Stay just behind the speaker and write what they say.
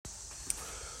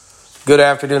Good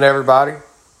afternoon, everybody.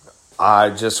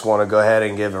 I just want to go ahead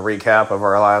and give a recap of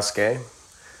our last game.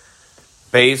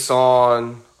 Based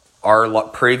on our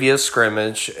previous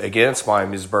scrimmage against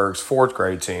Miamisburg's fourth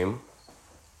grade team,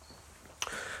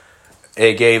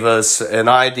 it gave us an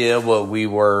idea what we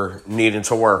were needing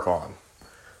to work on.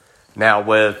 Now,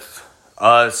 with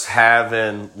us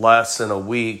having less than a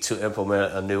week to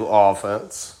implement a new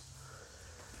offense,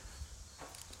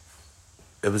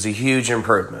 it was a huge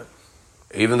improvement.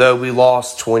 Even though we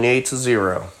lost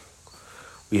 28-0,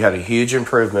 we had a huge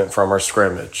improvement from our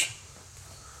scrimmage.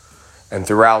 And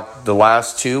throughout the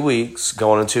last 2 weeks,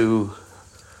 going into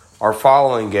our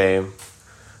following game,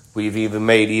 we've even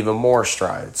made even more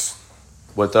strides.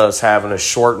 With us having a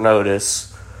short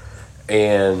notice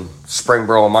and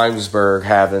Springboro and Miamisburg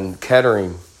having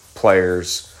Kettering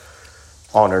players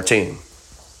on their team.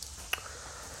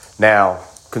 Now,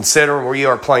 considering we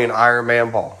are playing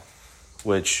Ironman ball,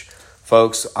 which,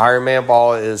 folks, Ironman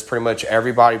ball is pretty much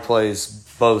everybody plays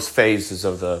both phases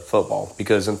of the football,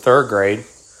 because in third grade,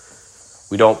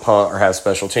 we don't punt or have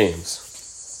special teams.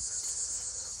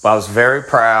 But I was very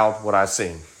proud what I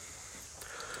seen.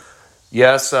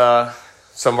 Yes,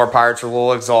 some of our Pirates are a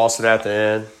little exhausted at the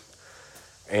end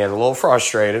and a little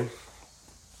frustrated.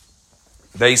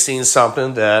 They seen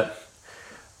something that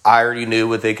I already knew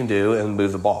what they can do and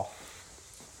move the ball.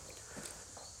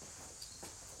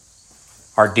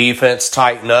 Our defense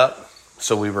tightened up,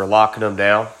 so we were locking them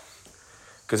down.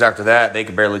 Because after that, they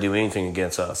could barely do anything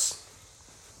against us.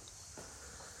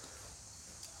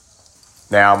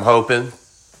 Now I'm hoping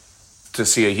to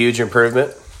see a huge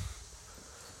improvement.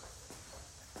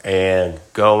 And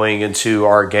going into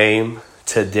our game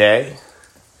today,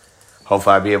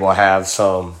 hopefully I'll be able to have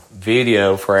some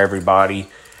video for everybody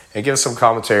and give some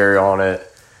commentary on it.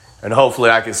 And hopefully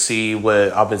I can see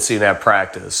what I've been seeing at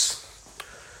practice.